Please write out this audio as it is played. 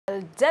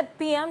Well,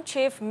 ZPM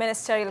Chief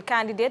Ministerial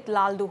candidate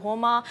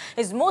𝗟𝗏𝗡𝗪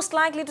is most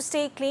likely to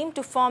stake claim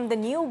to form the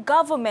new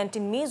government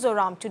in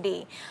Mizoram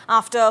today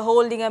after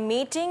holding a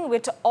meeting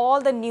with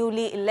all the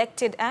newly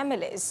elected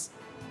MLAs.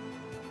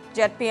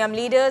 ZPM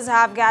leaders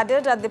have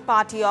gathered at the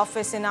party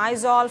office in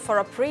Aizawl for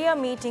a prayer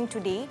meeting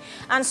today,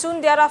 and soon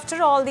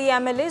thereafter all the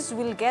MLAs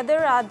will gather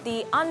at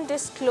the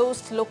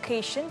undisclosed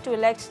location to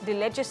elect the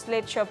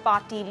legislature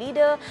party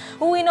leader,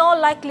 who in all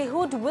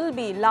likelihood will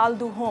be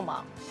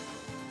𝗟𝗏𝗡𝗪.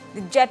 The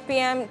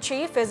ZPM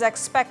chief is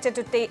expected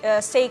to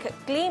stake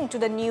claim to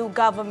the new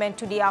government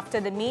today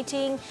after the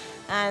meeting.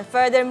 And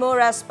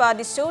furthermore, as per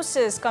the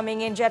sources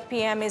coming in,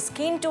 ZPM is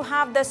keen to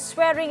have the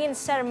swearing-in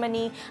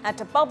ceremony at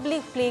a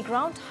public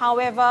playground.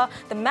 However,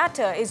 the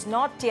matter is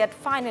not yet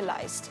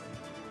finalized.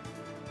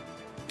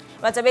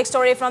 What's a big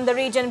story from the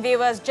region,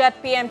 viewers?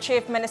 ZPM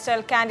Chief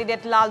Ministerial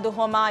candidate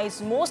𝗟𝗏𝗡𝗪 is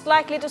most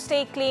likely to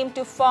stake claim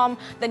to form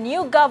the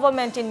new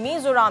government in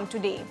Mizoram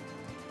today,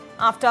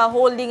 after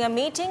holding a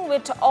meeting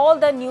with all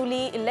the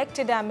newly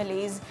elected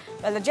MLAs.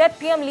 Well, the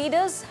ZPM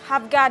leaders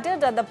have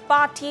gathered at the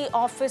party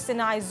office in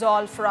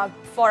Aizawl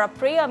for a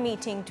prayer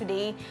meeting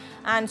today,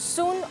 and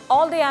soon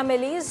all the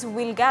MLAs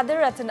will gather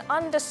at an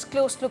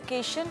undisclosed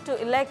location to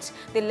elect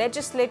the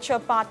legislature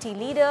party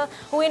leader,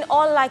 who in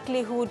all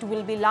likelihood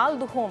will be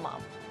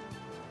𝗟𝗏𝗡𝗪.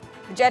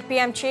 The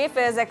ZPM chief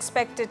is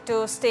expected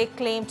to stake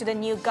claim to the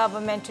new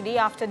government today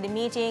after the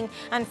meeting,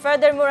 and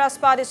furthermore, as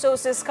per the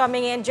sources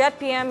coming in,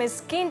 ZPM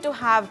is keen to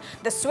have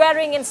the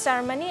swearing-in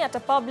ceremony at a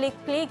public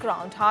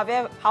playground.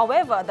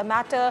 However, the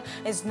matter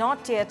is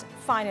not yet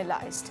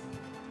finalized.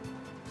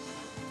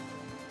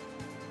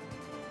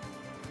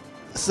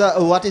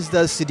 So, what is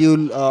the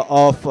schedule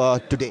of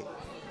today?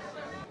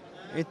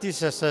 It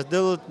is a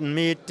scheduled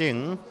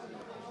meeting.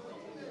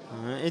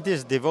 It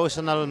is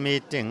devotional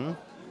meeting.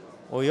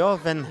 We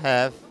often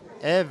have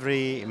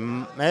every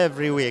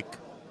week,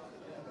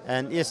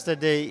 and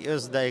yesterday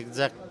is the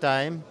exact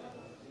time,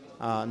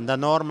 the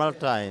normal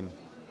time.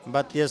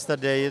 But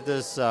yesterday it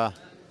is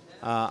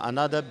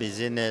another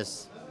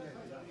business,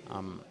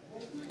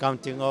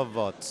 counting of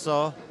votes.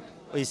 So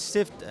we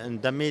shift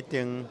the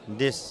meeting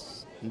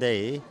this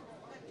day.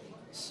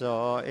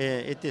 So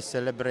it is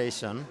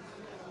celebration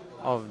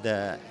of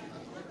the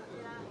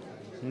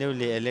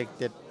newly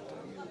elected.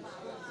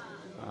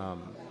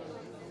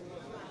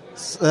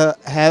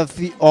 Have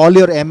all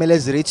your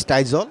MLAs reached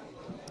Aizawl?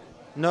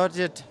 Not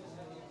yet.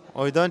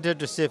 We don't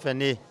yet receive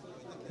any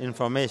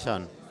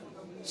information.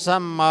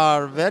 Some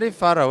are very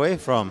far away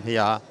from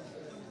here,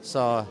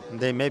 so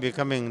they may be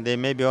coming, they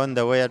may be on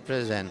the way at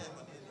present.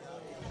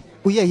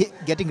 We are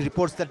getting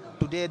reports that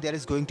today there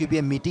is going to be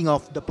a meeting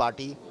of the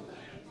party.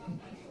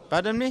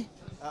 Pardon me?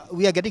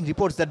 We are getting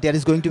reports that there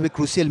is going to be a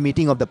crucial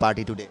meeting of the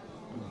party today.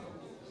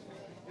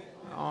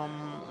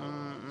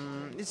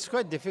 It's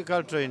quite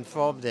difficult to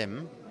inform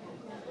them,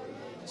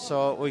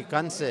 so we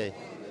can't say.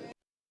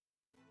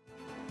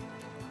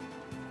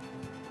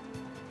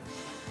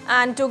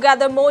 And to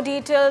gather more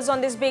details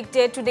on this big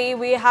day today,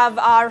 we have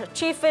our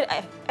Chief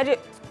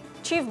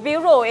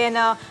Bureau in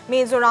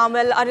Mizoram.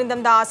 Well,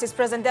 Arindam Das is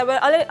present there. Well,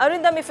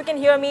 Arindam, if you can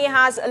hear me,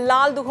 has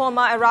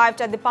𝗟𝗏𝗡𝗪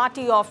arrived at the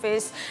party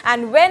office?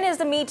 And when is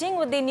the meeting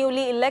with the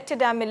newly elected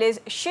MLAs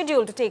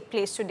scheduled to take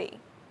place today?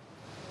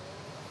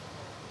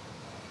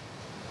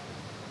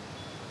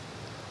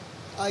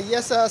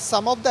 Yes,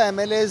 some of the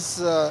MLAs,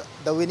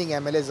 the winning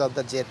MLAs of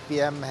the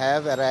ZPM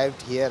have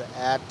arrived here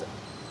at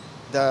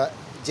the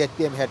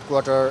ZPM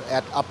headquarter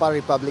at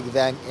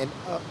𝗵𝗲𝗪𝗔𝗠 in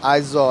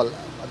Aizawl,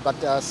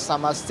 but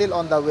some are still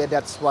on the way.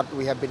 That's what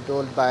we have been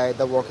told by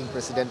the working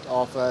president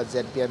of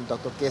ZPM,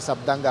 Dr.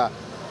 𝗓𝗓𝗏𝗧𝗏𝗪,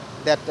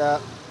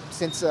 that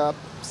since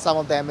some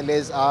of the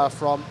MLAs are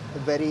from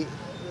very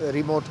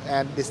remote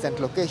and distant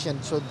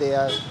locations, so they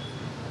are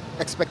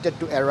expected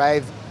to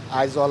arrive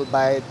Aizawl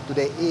by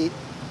today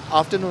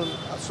afternoon.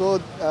 So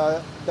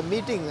the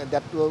meeting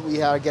that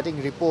we are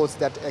getting reports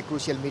that a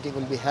crucial meeting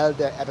will be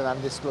held at an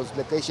undisclosed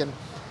location.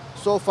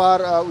 So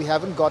far we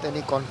haven't got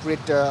any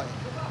concrete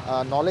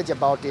knowledge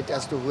about it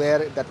as to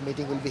where that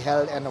meeting will be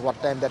held and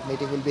what time that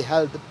meeting will be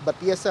held. But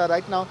yes,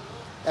 right now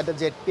at the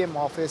ZPM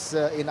office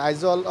in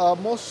Aizawl,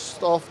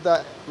 most of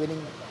the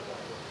winning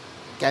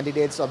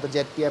candidates of the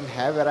ZPM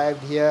have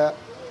arrived here.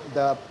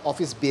 The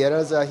office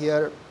bearers are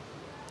here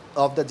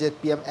of the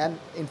ZPM, and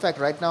in fact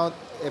right now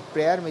a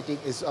prayer meeting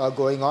is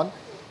going on.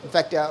 In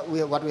fact,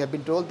 what we have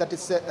been told that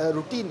it's a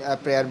routine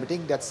prayer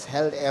meeting that's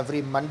held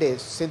every Monday,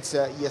 since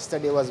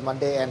yesterday was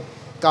Monday and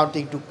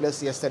counting took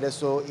place yesterday,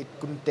 so it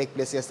couldn't take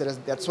place yesterday.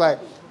 That's why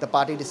the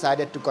party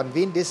decided to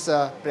convene this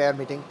prayer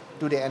meeting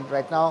today, and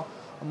right now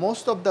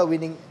most of the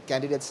winning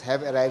candidates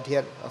have arrived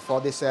here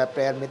for this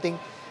prayer meeting.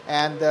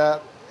 And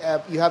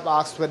you have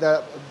asked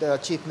whether the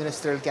chief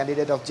ministerial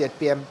candidate of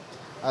ZPM,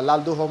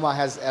 𝗟𝗏𝗡𝗪,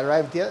 has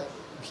arrived here.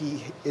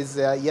 He is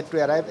yet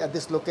to arrive at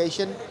this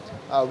location.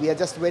 We are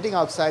just waiting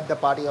outside the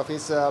party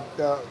office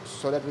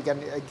so that we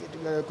can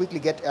quickly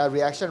get a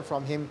reaction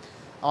from him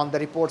on the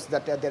reports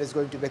that there is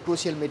going to be a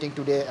crucial meeting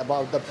today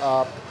about the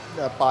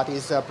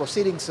party's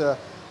proceedings.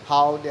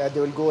 how they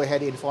will go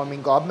ahead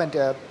informing government.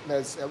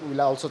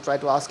 We'll also try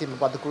to ask him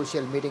about the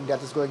crucial meeting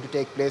that is going to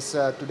take place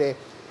today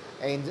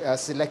in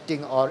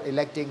selecting or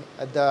electing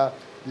the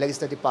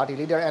legislative party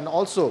leader, and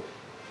also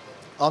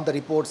on the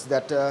reports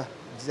that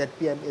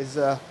ZPM is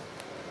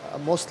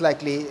most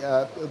likely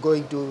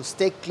going to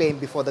stake claim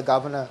before the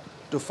governor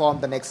to form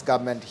the next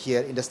government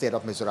here in the state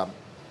of Mizoram.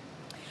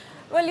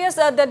 Well, yes,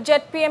 the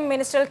ZPM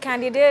ministerial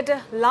candidate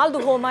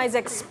𝗟𝗏𝗄𝗎𝗓 is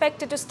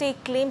expected to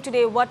stake claim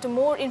today. What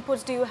more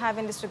inputs do you have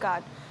in this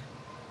regard?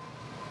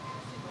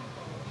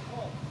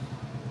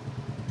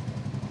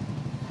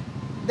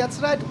 That's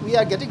right. We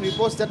are getting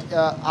reports that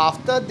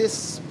after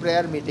this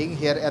prayer meeting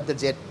here at the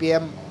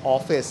ZPM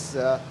office,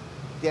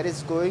 there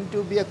is going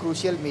to be a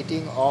crucial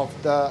meeting of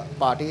the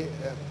party.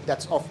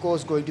 That's of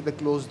course going to be a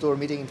closed door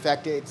meeting. In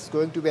fact, it's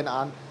going to be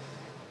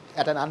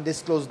at an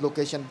undisclosed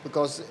location,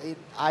 because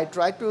I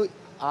tried to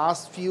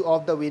ask few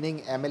of the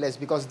winning MLAs,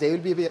 because they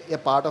will be a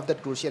part of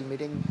that crucial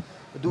meeting.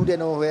 Do they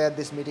know where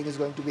this meeting is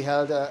going to be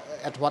held,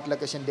 at what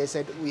location? They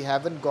said we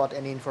haven't got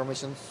any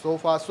information so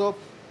far. So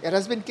it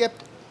has been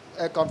kept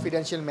a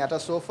confidential matter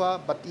so far.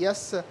 But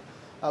yes,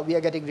 we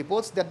are getting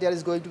reports that there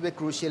is going to be a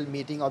crucial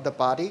meeting of the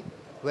party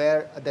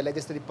where the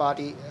legislative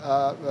party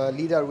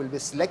leader will be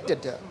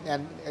selected,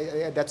 and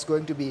that's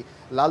going to be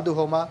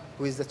𝗟𝗏𝗄𝗎𝗓,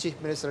 who is the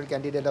chief ministerial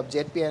candidate of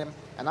ZPM.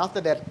 And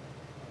after that,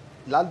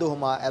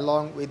 𝗟𝗏𝗄𝗎𝗓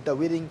along with the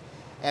winning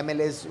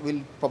MLAs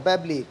will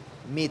probably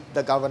meet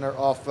the governor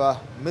of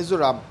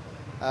Mizoram,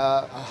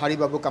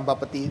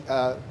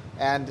 𝗟𝗜𝗙𝗪𝗏𝗪𝗂𝗪𝗔𝗠,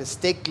 and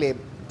stake claim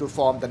to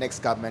form the next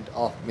government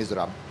of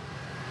Mizoram.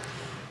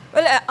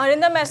 Well,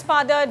 Arindam, as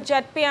per the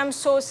ZPM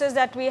sources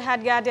that we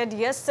had gathered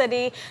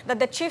yesterday, that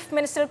the chief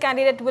ministerial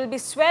candidate will be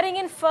swearing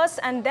in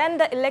first and then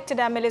the elected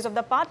MLAs of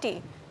the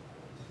party.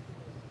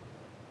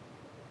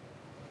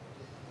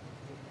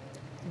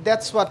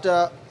 That's what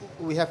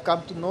we have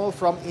come to know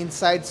from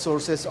inside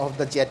sources of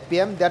the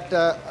ZPM, that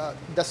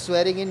the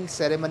swearing-in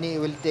ceremony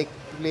will take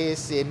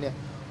place in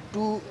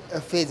two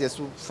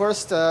phases.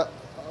 First,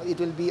 it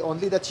will be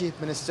only the chief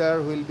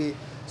minister who will be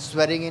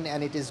swearing in,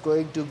 and it is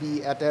going to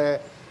be at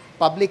a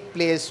public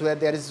place where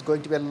there is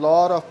going to be a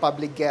lot of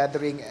public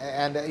gathering,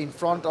 and in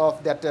front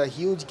of that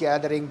huge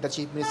gathering, the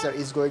chief minister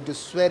is going to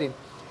swear in.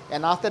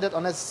 And after that,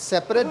 on a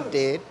separate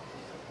date,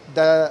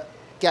 the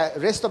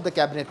rest of the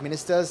cabinet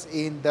ministers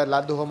in the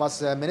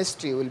𝗟𝗏𝗄𝗎𝗓's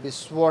ministry will be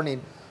sworn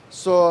in.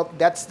 So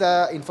that's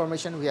the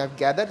information we have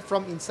gathered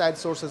from inside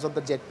sources of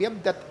the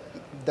ZPM, that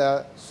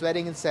the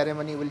swearing-in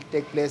ceremony will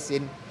take place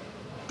in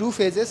two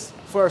phases.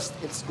 First,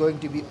 it's going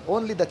to be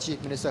only the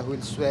chief minister who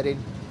will swear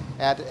in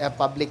at a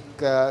public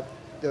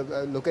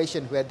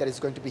location where there is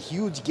going to be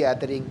huge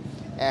gathering,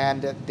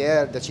 and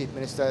there the chief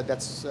minister,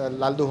 that's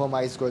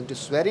𝗟𝗏𝗄𝗎𝗓, is going to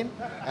swear in.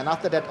 And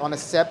after that, on a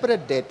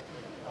separate date,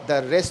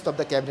 the rest of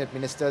the cabinet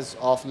ministers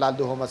of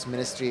𝗟𝗏𝗄𝗎𝗓's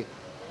ministry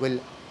will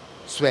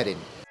swear in.